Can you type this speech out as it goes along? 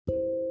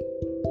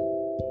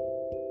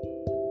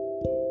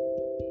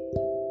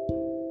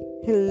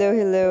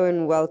Hello,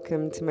 and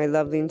welcome to my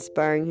lovely,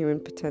 inspiring human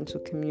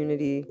potential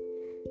community.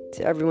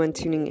 To everyone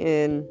tuning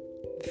in,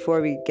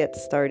 before we get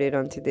started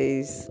on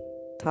today's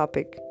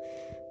topic,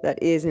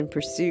 that is in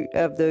pursuit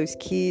of those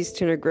keys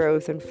to inner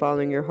growth and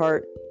following your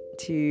heart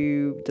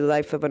to the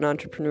life of an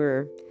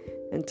entrepreneur,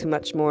 and to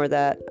much more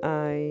that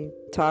I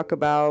talk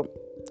about,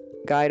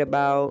 guide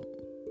about,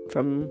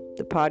 from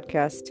the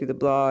podcast to the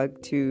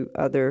blog to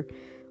other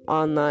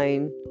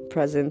online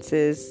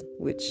presences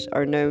which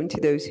are known to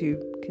those who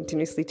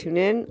continuously tune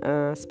in.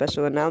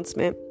 Special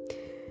announcement: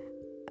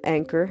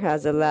 Anchor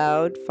has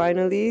allowed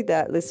finally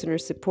that listener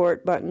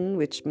support button,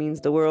 which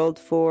means the world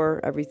for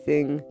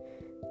everything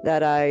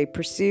that I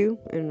pursue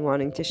and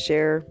wanting to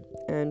share,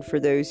 and for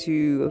those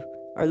who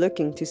are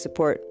looking to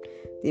support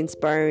the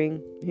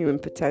inspiring human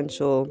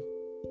potential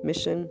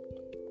mission,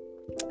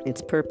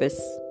 its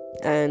purpose,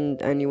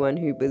 and anyone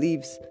who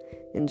believes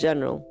in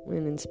general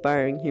in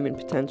inspiring human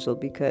potential,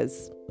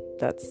 because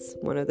that's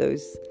one of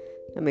those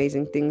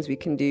amazing things we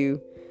can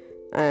do,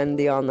 and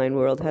the online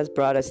world has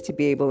brought us to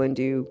be able and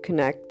do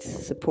connect,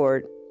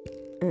 support,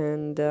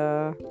 and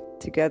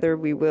together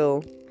we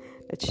will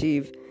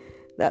achieve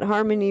that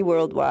harmony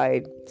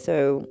worldwide.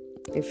 So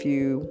if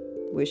you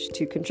wish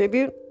to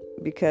contribute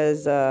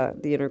because the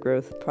inner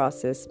growth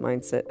process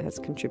mindset has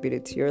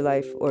contributed to your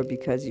life, or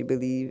because you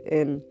believe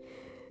in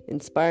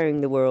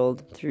inspiring the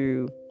world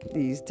through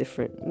these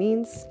different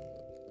means,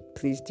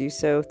 please do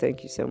so.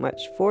 Thank you so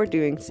much for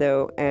doing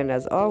so. And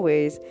as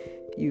always,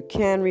 you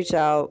can reach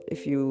out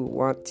if you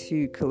want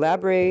to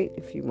collaborate,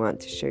 if you want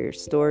to share your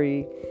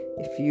story,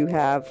 if you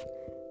have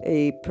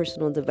a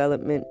personal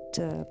development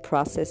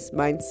process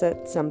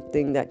mindset,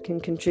 something that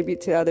can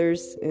contribute to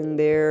others in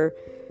their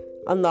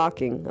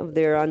unlocking of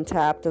their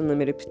untapped,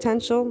 unlimited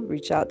potential.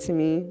 Reach out to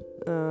me.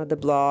 The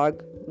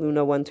blog,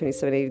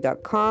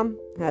 luna12780.com,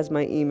 has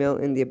my email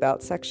in the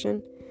About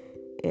section.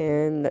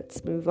 And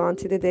let's move on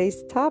to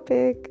today's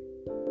topic.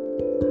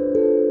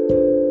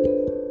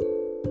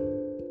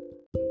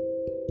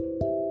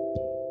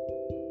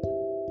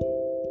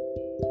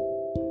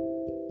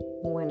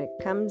 When it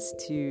comes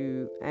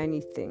to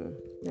anything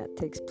that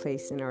takes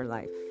place in our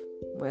life,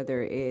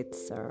 whether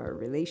it's our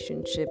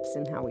relationships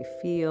and how we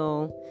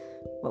feel,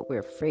 what we're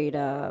afraid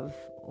of,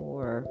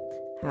 or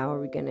how are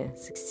we going to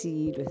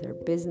succeed with our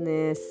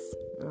business,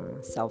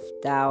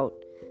 self-doubt,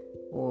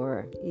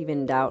 or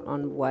even doubt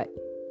on what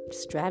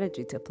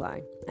strategy to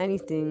apply.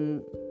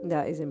 Anything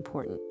that is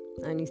important,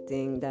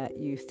 anything that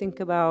you think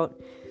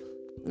about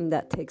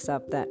that takes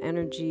up that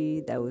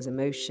energy, those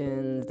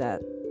emotions,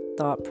 that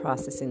thought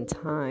process in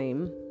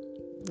time,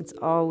 it's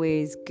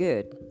always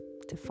good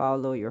to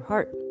follow your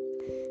heart.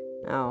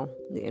 Now,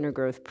 the Inner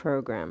Growth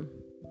Program,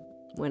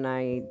 when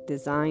I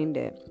designed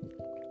it,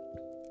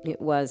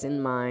 it was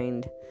in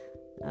mind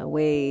a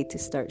way to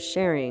start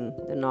sharing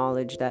the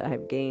knowledge that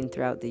I've gained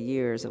throughout the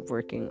years of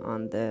working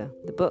on the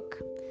book,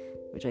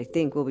 which I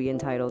think will be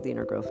entitled The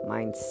Inner Growth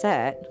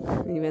Mindset,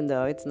 even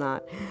though it's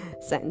not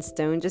set in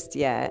stone just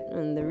yet.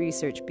 And the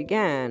research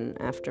began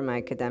after my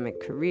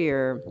academic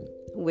career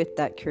with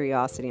that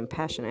curiosity and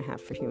passion I have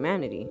for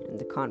humanity and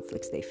the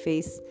conflicts they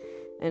face,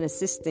 and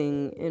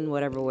assisting in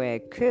whatever way I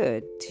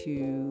could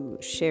to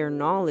share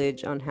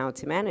knowledge on how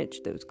to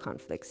manage those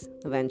conflicts.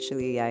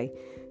 Eventually, I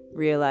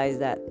realized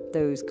that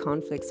those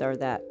conflicts are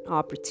that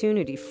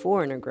opportunity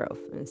for inner growth,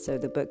 and so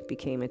the book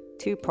became a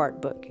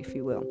 2-part book, if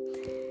you will.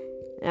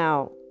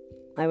 Now,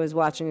 I was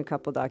watching a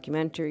couple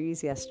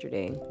documentaries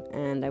yesterday,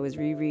 and I was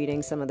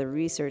rereading some of the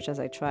research as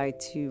I tried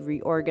to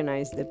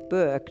reorganize the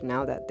book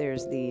now that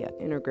there's the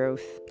inner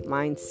growth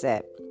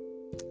mindset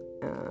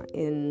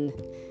in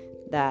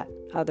that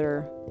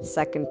other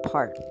second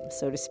part,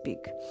 so to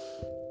speak.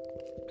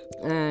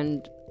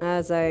 And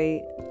as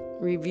I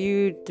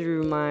reviewed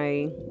through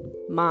my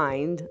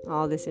mind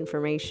all this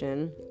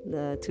information,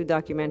 the 2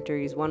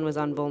 documentaries, one was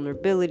on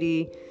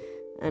vulnerability,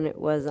 and it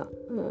was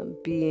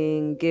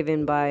being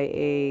given by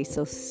a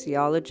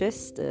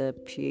sociologist, a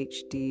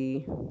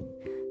PhD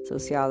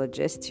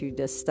sociologist who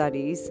does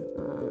studies.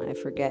 I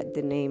forget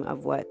the name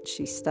of what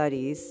she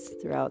studies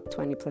throughout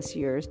 20 plus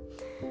years.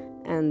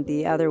 And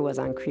the other was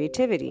on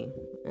creativity.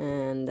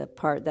 And the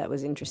part that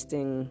was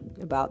interesting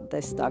about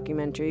this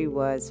documentary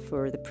was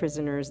for the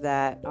prisoners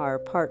that are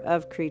part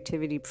of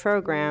creativity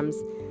programs.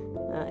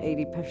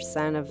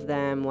 80% of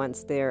them,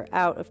 once they're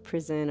out of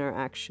prison, are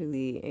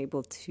actually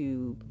able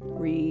to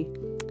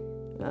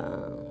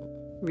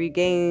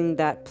regain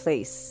that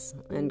place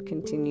and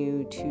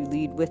continue to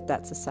lead with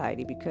that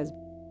society, because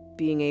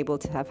being able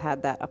to have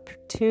had that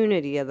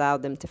opportunity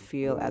allowed them to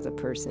feel as a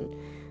person,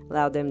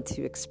 allowed them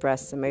to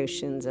express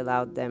emotions,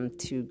 allowed them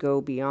to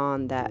go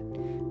beyond that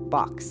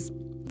box.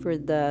 For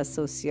the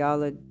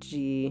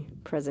sociology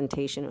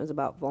presentation, it was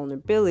about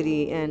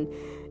vulnerability, and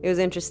it was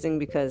interesting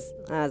because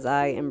as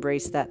I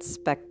embraced that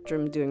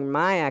spectrum during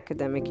my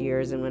academic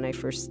years, and when I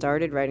first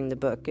started writing the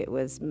book, it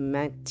was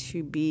meant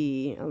to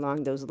be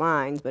along those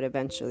lines, but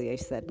eventually I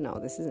said, no,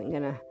 this isn't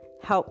going to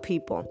help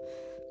people.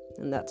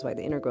 And that's why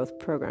the Inner Growth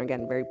Program,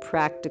 again, very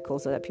practical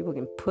so that people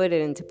can put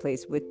it into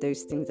place with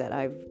those things that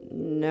I've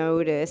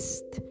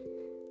noticed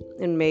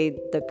and made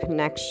the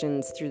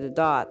connections through the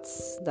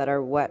dots that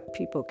are what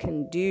people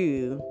can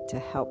do to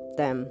help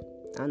them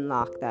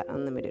unlock that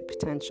unlimited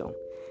potential.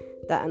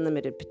 That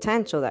unlimited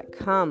potential that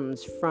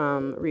comes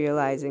from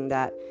realizing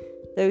that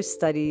those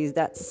studies,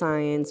 that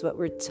science, what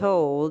we're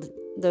told,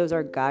 those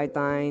are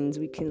guidelines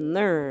we can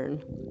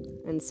learn.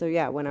 And so,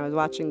 when I was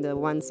watching the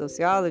One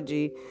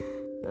Sociology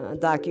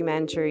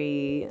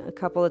documentary, a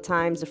couple of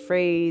times the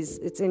phrase,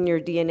 it's in your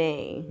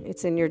DNA,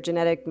 it's in your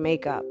genetic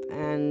makeup.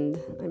 And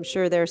I'm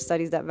sure there are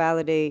studies that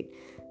validate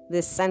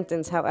this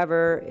sentence.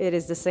 However, it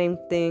is the same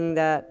thing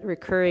that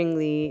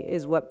recurringly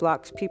is what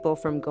blocks people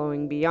from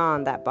going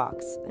beyond that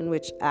box, and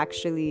which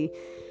actually,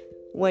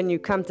 when you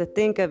come to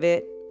think of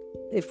it,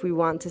 if we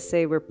want to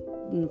say we're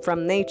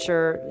from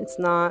nature, it's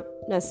not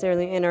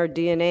necessarily in our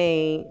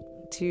DNA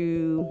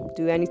to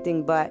do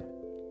anything but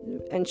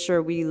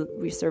ensure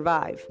we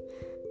survive.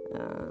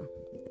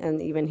 And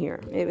even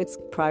here, it's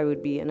probably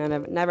would be a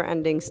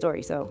never-ending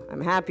story. So I'm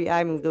happy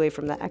I moved away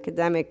from the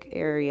academic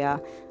area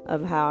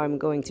of how I'm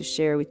going to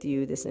share with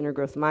you this inner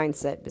growth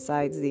mindset,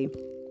 besides the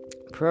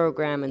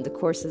program and the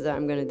courses that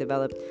I'm going to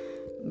develop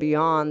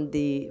beyond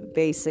the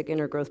basic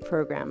inner growth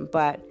program.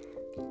 But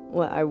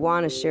what I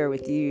want to share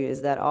with you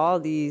is that all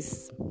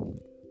these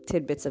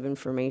tidbits of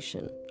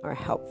information are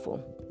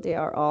helpful. They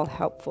are all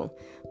helpful.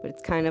 But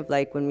it's kind of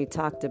like when we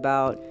talked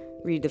about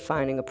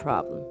redefining a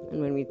problem, and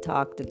when we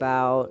talked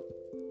about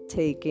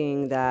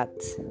taking that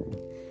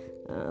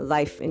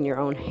life in your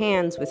own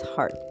hands with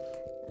heart.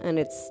 And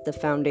it's the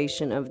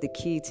foundation of the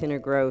key to inner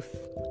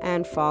growth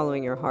and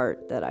following your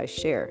heart that I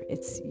share.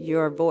 It's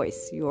your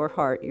voice, your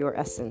heart, your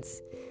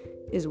essence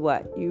is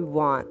what you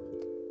want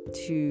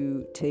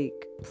to take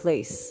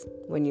place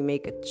when you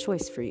make a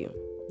choice for you.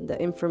 The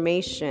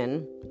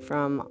information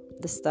from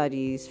the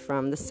studies,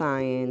 from the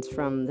science,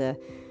 from the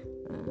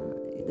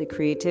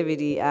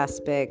creativity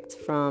aspect,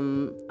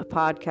 from a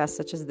podcast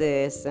such as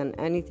this, and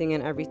anything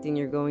and everything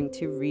you're going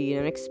to read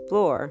and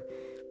explore,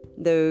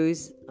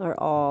 those are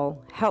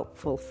all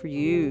helpful for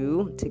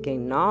you to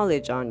gain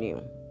knowledge on you.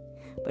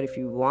 But if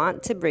you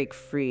want to break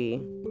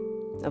free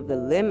of the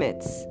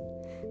limits,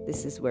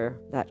 this is where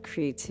that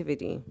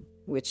creativity,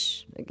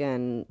 which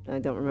again, I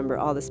don't remember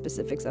all the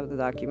specifics of the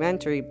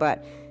documentary,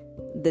 but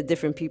the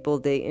different people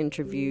they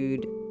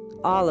interviewed,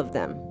 all of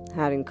them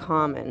had in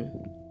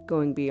common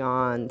going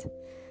beyond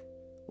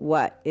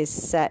what is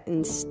set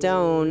in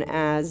stone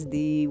as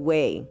the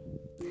way.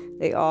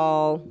 They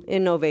all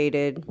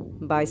innovated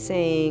by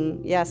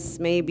saying, yes,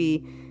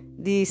 maybe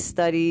these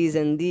studies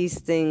and these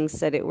things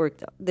said it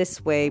worked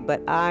this way,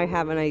 but I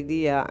have an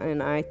idea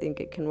and I think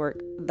it can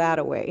work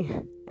that way.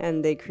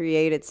 And they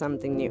created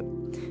something new.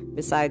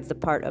 Besides the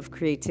part of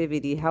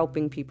creativity,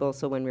 helping people.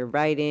 So when we're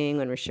writing,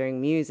 when we're sharing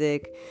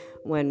music,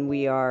 when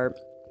we are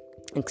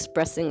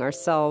expressing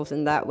ourselves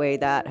in that way,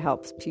 that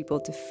helps people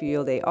to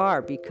feel they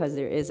are, because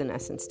there is an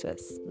essence to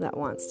us that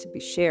wants to be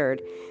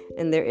shared.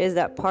 And there is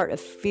that part of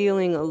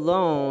feeling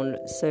alone.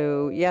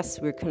 So yes,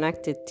 we're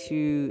connected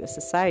to a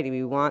society.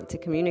 We want to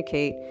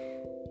communicate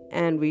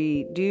and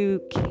we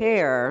do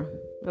care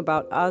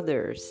about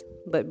others,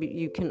 but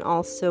you can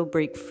also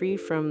break free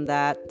from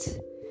that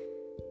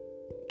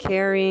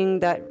caring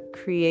that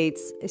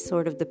creates a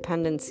sort of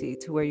dependency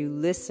to where you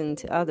listen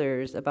to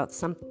others about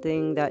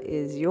something that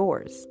is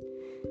yours.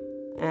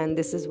 And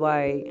this is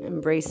why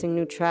embracing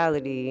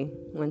neutrality,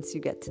 once you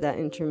get to that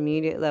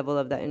intermediate level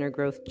of that inner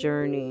growth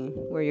journey,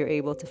 where you're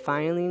able to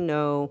finally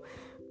know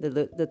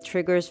the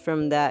triggers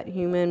from that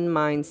human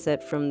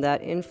mindset, from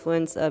that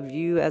influence of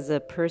you as a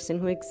person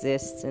who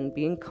exists, and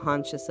being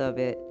conscious of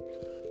it,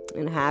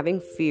 and having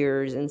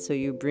fears. And so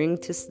you bring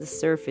to the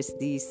surface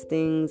these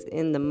things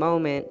in the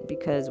moment,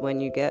 because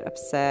when you get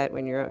upset,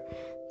 when you're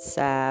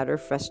sad or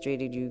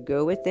frustrated, you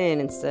go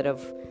within instead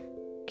of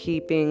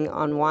keeping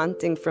on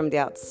wanting from the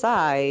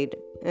outside,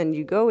 and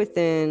you go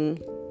within,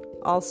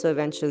 also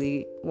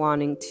eventually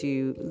wanting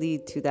to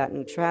lead to that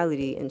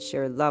neutrality and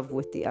share love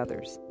with the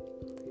others.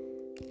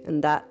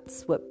 And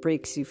that's what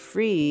breaks you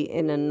free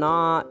in a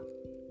not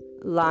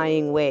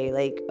lying way,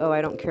 like, oh,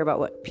 I don't care about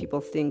what people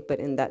think, but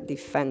in that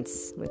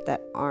defense with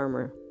that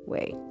armor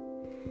way.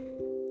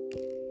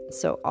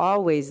 So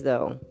always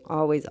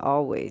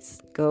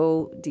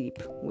go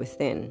deep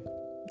within.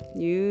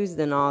 Use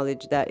the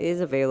knowledge that is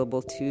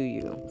available to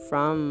you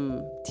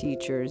from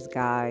teachers,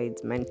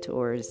 guides,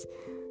 mentors,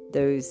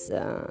 those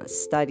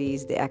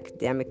studies, the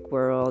academic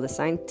world, the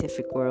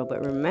scientific world.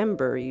 But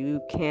remember,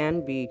 you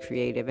can be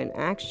creative, and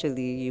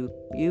actually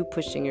you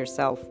pushing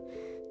yourself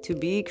to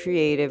be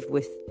creative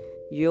with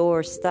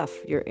your stuff,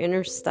 your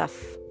inner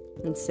stuff,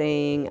 and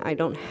saying, I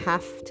don't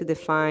have to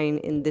define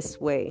in this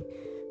way.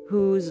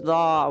 Whose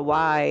law?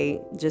 Why?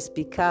 Just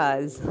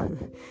because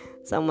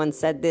someone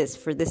said this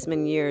for this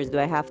many years, do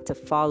I have to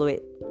follow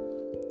it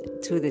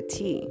to the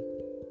T?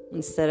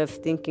 Instead of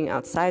thinking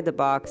outside the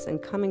box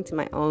and coming to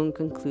my own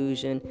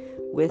conclusion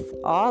with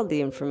all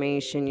the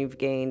information you've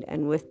gained,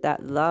 and with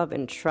that love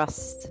and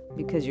trust,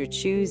 because you're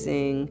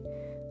choosing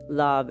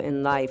love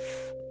in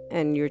life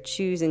and you're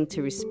choosing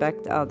to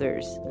respect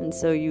others. And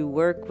so you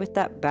work with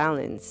that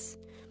balance.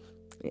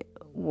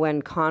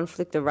 when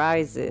conflict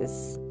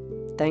arises,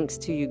 thanks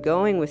to you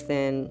going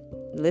within,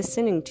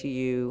 listening to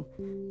you,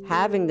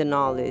 having the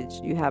knowledge,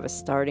 you have a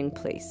starting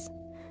place.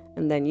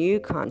 And then you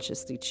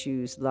consciously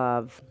choose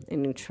love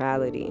and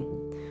neutrality.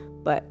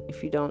 But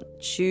if you don't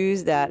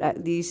choose that,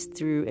 at least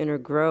through inner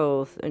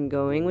growth and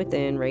going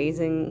within,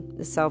 raising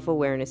the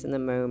self-awareness in the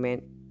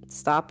moment,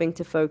 stopping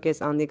to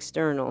focus on the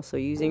external, so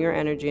using your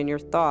energy and your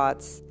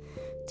thoughts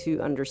to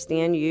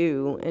understand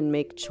you and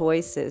make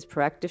choices,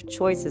 proactive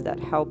choices that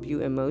help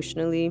you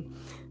emotionally,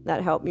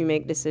 that help you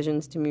make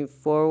decisions to move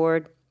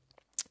forward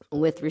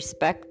with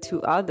respect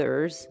to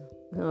others.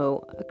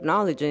 So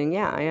acknowledging,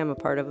 I am a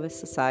part of a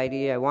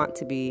society. I want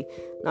to be.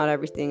 Not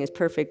everything is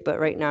perfect, but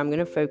right now I'm going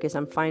to focus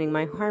on finding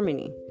my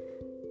harmony.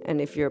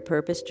 And if you're a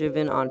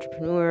purpose-driven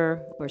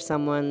entrepreneur or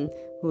someone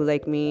who,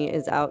 like me,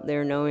 is out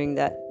there knowing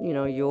that,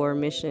 your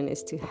mission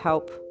is to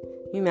help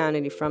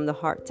humanity from the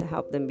heart, to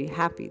help them be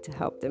happy, to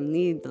help them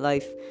lead the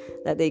life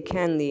that they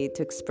can lead,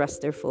 to express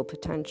their full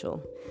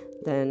potential,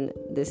 then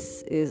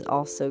this is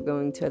also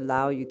going to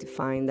allow you to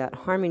find that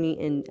harmony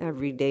in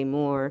everyday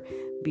more,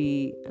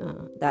 be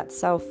that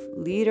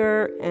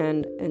self-leader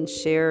and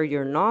share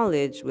your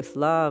knowledge with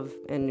love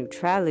and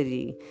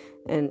neutrality,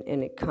 and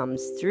it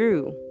comes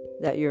through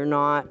that you're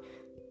not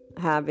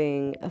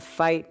having a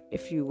fight,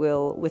 if you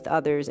will, with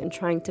others and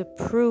trying to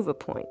prove a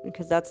point,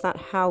 because that's not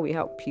how we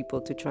help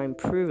people, to try and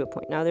prove a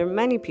point. Now, there are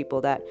many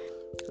people that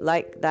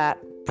like that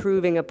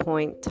proving a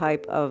point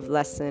type of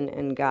lesson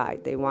and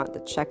guide. They want the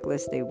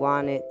checklist. They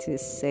want it to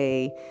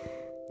say,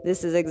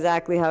 this is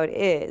exactly how it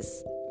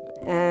is.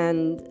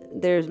 And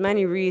there's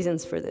many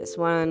reasons for this.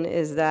 One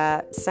is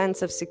that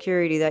sense of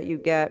security that you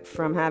get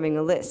from having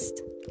a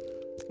list.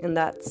 And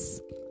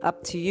that's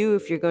up to you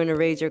if you're going to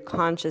raise your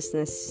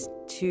consciousness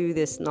to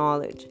this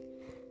knowledge.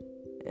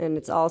 And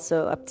it's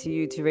also up to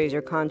you to raise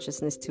your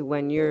consciousness to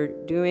when you're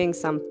doing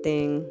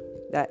something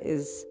that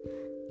is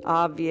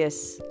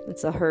obvious,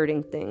 it's a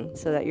hurting thing,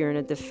 so that you're in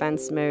a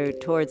defense mode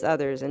towards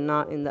others and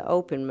not in the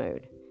open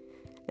mode.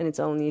 And it's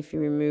only if you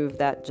remove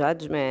that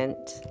judgment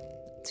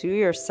to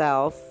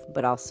yourself,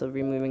 but also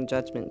removing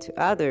judgment to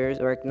others,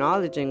 or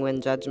acknowledging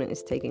when judgment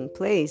is taking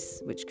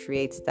place, which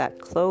creates that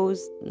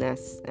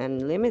closedness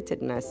and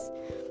limitedness,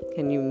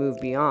 can you move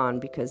beyond,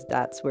 because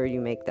that's where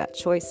you make that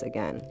choice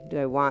again. Do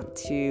I want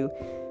to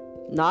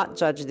not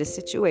judge this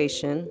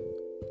situation,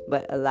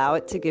 but allow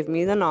it to give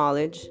me the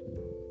knowledge?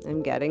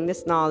 I'm getting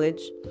this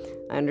knowledge.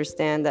 I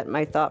understand that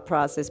my thought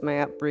process, my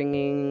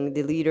upbringing,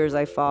 the leaders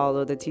I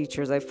follow, the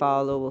teachers I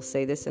follow will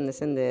say this and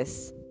this and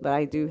this, but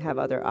I do have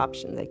other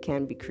options. I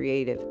can be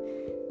creative.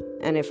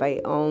 And if I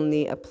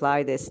only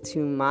apply this to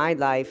my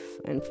life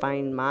and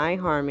find my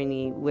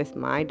harmony with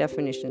my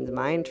definitions,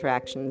 my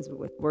interactions,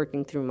 with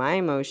working through my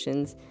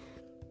emotions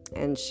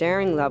and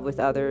sharing love with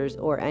others,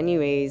 or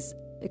anyways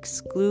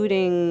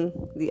excluding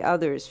the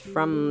others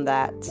from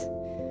that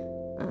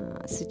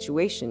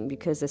situation,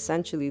 because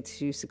essentially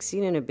to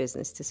succeed in a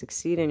business, to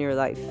succeed in your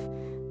life,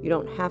 you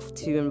don't have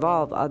to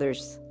involve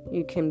others.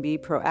 You can be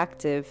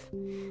proactive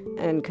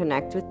and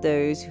connect with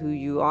those who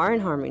you are in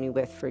harmony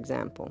with, for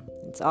example.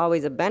 It's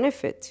always a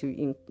benefit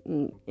to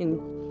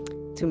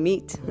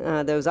meet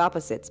those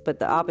opposites, but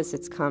the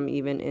opposites come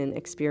even in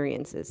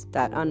experiences.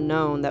 That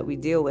unknown that we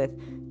deal with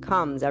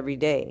comes every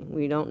day.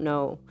 We don't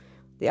know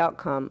the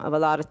outcome of a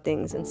lot of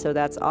things, and so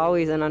that's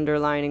always an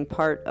underlining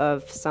part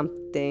of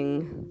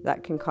something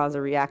that can cause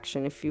a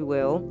reaction, if you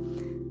will.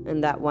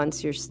 And that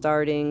once you're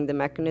starting the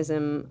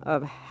mechanism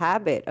of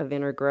habit of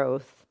inner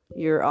growth,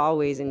 you're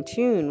always in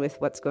tune with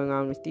what's going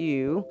on with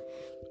you,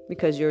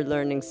 because you're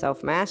learning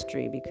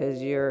self-mastery, because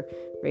you're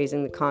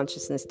raising the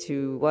consciousness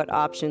to what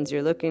options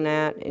you're looking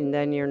at, and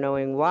then you're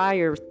knowing why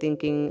you're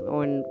thinking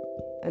on,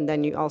 and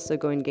then you also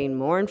go and gain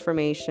more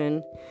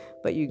information.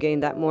 But you gain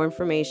that more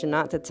information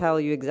not to tell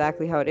you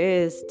exactly how it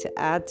is, to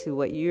add to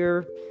what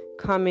you're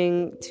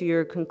coming to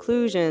your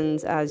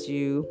conclusions as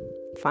you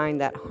find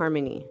that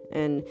harmony.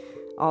 And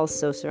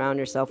also surround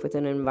yourself with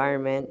an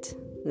environment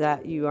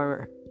that you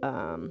are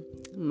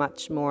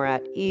much more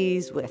at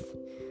ease with,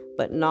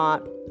 but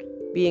not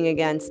being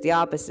against the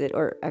opposite,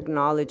 or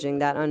acknowledging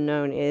that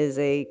unknown is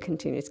a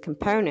continuous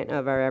component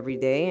of our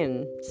everyday,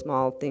 and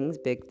small things,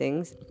 big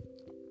things.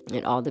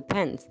 It all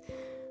depends.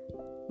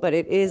 But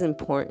it is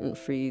important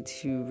for you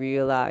to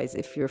realize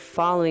if you're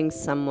following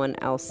someone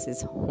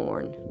else's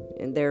horn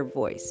in their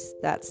voice,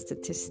 that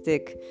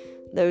statistic,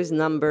 those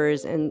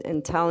numbers,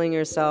 and telling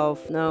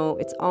yourself, no,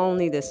 it's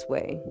only this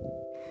way,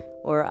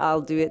 or I'll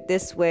do it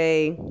this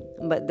way,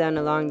 but then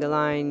along the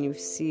line you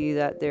see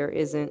that there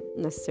isn't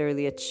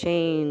necessarily a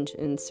change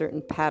in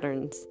certain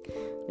patterns.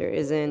 There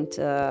isn't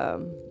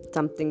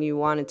something you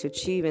wanted to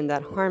achieve in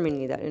that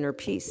harmony, that inner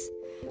peace.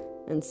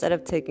 Instead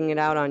of taking it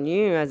out on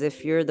you as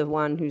if you're the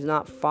one who's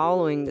not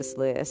following this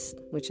list,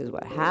 which is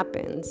what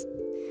happens,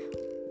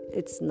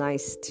 it's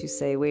nice to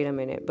say, wait a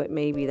minute, but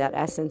maybe that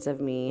essence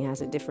of me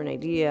has a different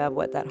idea of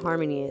what that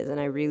harmony is, and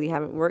I really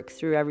haven't worked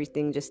through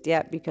everything just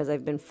yet because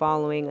I've been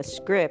following a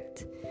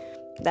script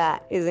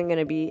that isn't going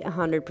to be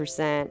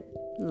 100%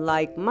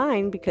 like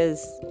mine,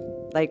 because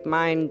like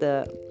mine,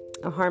 the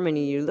a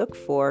harmony you look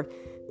for,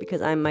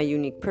 because I'm my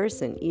unique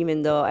person.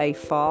 Even though I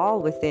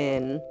fall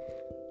within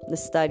the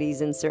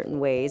studies in certain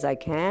ways, I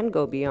can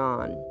go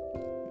beyond.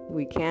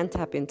 We can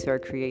tap into our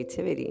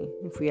creativity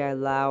if we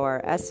allow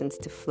our essence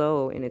to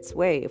flow in its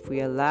way, if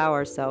we allow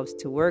ourselves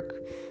to work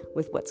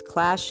with what's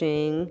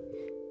clashing,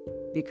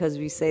 because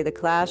we say the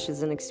clash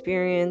is an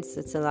experience.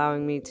 It's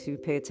allowing me to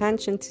pay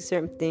attention to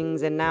certain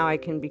things, and now I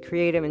can be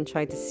creative and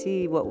try to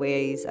see what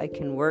ways I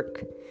can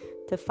work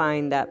to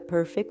find that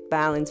perfect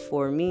balance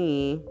for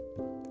me,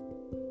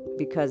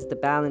 because the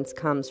balance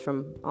comes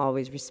from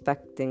always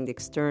respecting the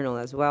external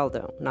as well,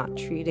 though, not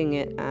treating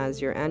it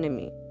as your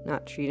enemy,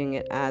 not treating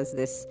it as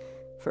this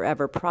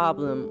forever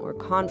problem or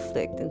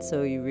conflict. And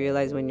so you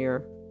realize when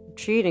you're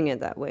treating it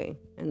that way,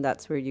 and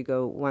that's where you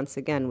go once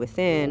again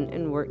within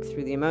and work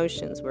through the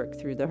emotions, work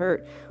through the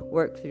hurt,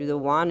 work through the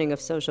wanting of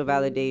social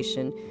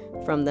validation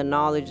from the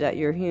knowledge that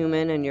you're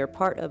human and you're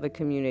part of a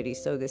community.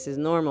 So this is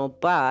normal,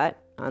 but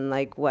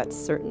unlike what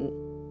certain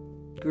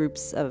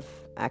groups of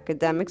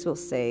academics will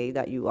say,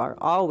 that you are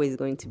always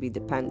going to be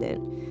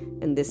dependent.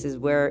 And this is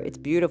where it's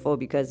beautiful,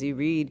 because you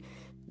read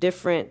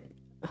different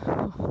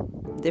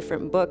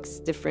books,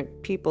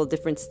 different people,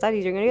 different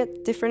studies, you're going to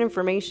get different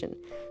information.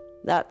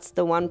 That's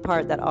the one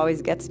part that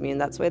always gets me, and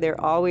that's why they're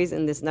always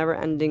in this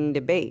never-ending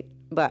debate.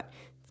 But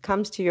it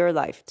comes to your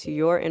life, to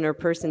your inner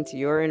person, to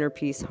your inner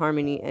peace,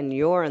 harmony, and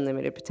your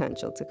unlimited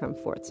potential to come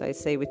forth. So I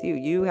say with you,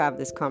 you have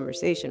this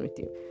conversation with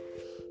you,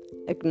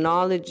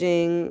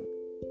 acknowledging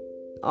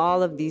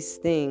all of these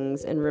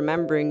things and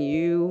remembering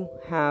you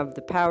have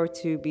the power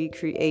to be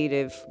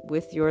creative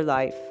with your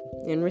life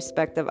in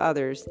respect of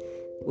others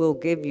will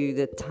give you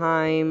the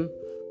time,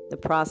 the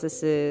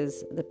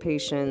processes, the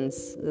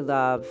patience, the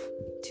love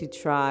to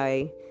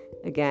try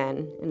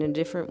again in a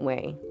different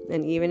way.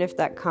 And even if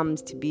that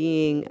comes to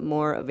being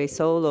more of a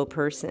solo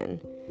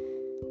person,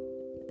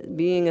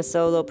 being a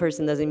solo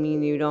person doesn't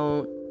mean you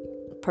don't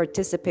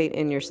participate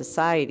in your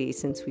society,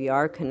 since we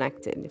are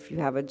connected. If you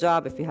have a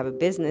job, if you have a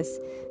business,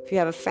 if you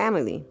have a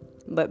family.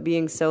 But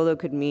being solo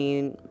could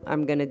mean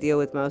I'm going to deal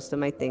with most of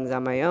my things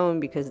on my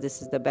own, because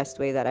this is the best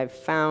way that I've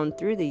found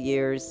through the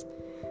years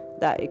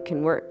that it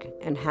can work.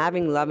 And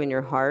having love in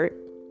your heart,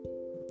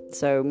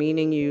 so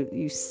meaning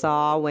you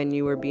saw when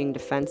you were being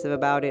defensive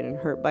about it and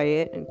hurt by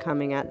it, and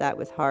coming at that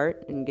with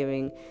heart and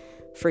giving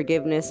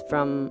forgiveness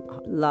from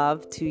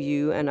love to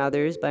you and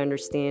others by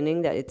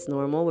understanding that it's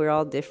normal, we're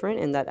all different,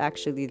 and that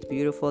actually it's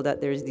beautiful that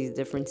there's these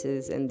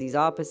differences and these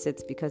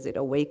opposites, because it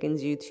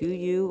awakens you to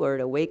you, or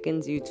it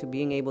awakens you to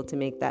being able to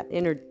make that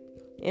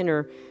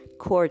inner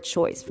core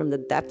choice from the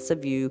depths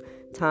of you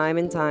time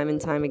and time and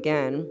time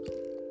again.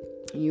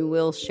 You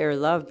will share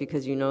love,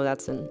 because you know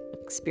that's an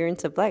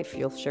experience of life.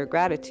 You'll share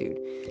gratitude,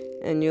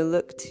 and you'll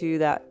look to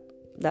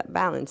that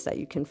balance that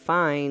you can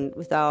find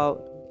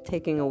without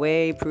taking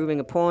away, proving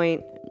a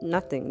point,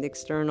 nothing. The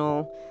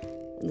external,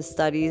 the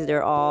studies,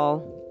 they're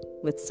all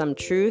with some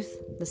truth,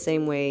 the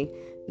same way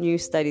new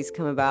studies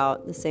come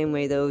about, the same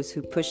way those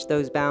who push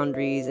those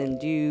boundaries and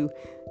do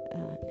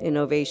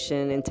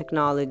innovation in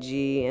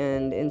technology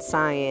and in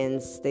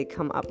science, they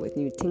come up with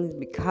new things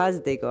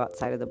because they go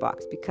outside of the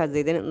box, because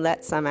they didn't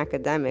let some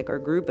academic or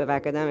group of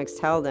academics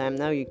tell them,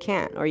 no, you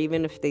can't. Or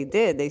even if they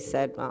did, they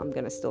said, well, I'm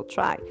going to still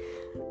try.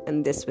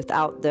 And this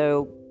without,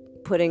 though,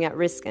 putting at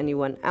risk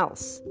anyone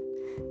else.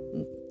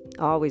 It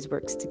always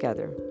works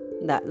together.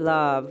 That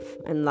love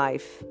and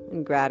life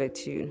and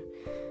gratitude.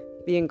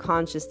 Being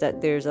conscious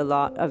that there's a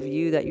lot of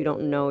you that you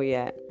don't know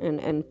yet.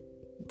 And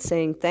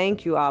saying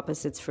thank you,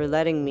 opposites, for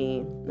letting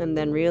me. And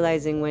then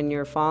realizing when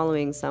you're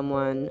following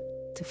someone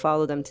to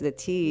follow them to the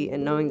T,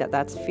 and knowing that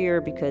that's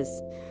fear,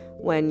 because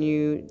when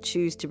you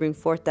choose to bring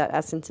forth that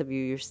essence of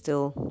you, you're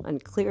still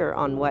unclear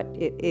on what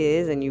it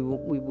is, and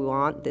we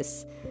want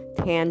this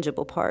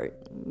tangible part.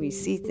 We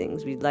see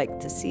things, we'd like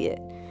to see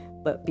it,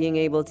 but being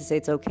able to say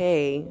it's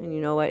okay, and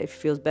you know what, it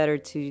feels better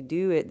to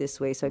do it this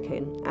way, so I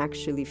can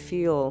actually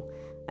feel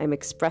I'm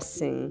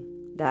expressing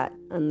that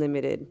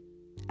unlimited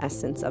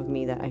essence of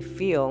me that I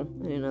feel,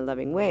 and in a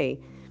loving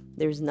way.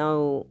 There's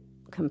no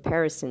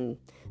comparison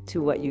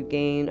to what you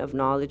gain of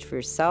knowledge for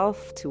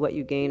yourself, to what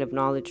you gain of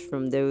knowledge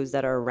from those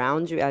that are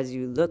around you as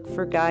you look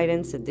for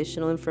guidance,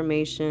 additional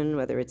information,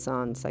 whether it's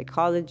on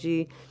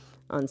psychology,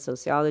 on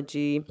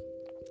sociology,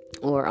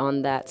 or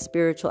on that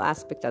spiritual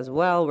aspect as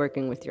well,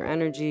 working with your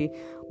energy,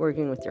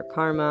 working with your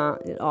karma.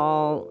 It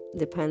all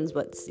depends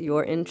what's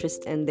your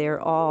interest, and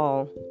they're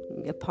all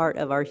a part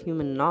of our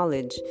human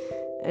knowledge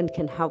and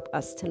can help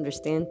us to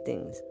understand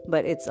things.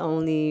 But it's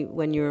only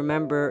when you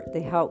remember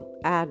they help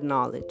add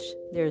knowledge.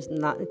 It's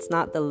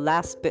not the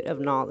last bit of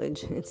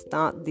knowledge. It's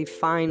not the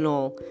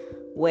final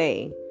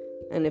way.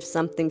 And if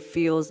something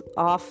feels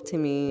off to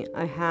me,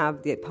 I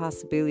have the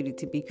possibility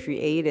to be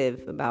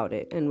creative about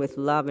it. And with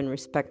love and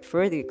respect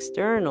for the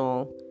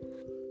external,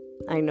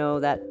 I know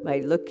that by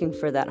looking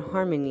for that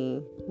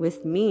harmony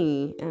with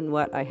me and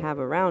what I have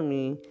around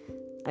me,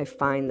 I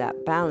find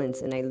that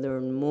balance and I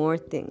learn more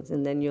things.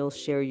 And then you'll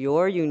share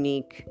your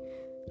unique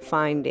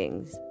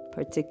findings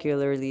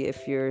particularly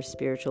if you're a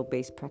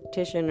spiritual-based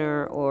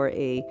practitioner or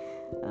a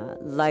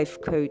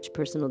life coach,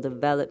 personal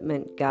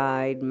development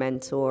guide,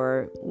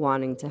 mentor,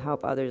 wanting to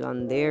help others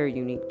on their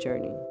unique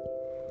journey.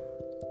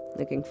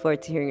 Looking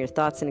forward to hearing your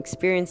thoughts and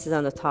experiences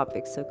on the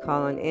topic. So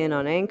call in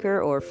on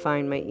Anchor or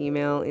find my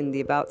email in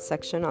the About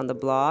section on the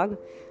blog,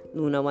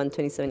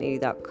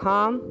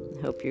 luna12780.com.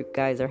 Hope you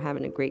guys are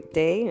having a great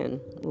day,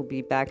 and we'll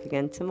be back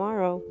again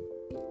tomorrow.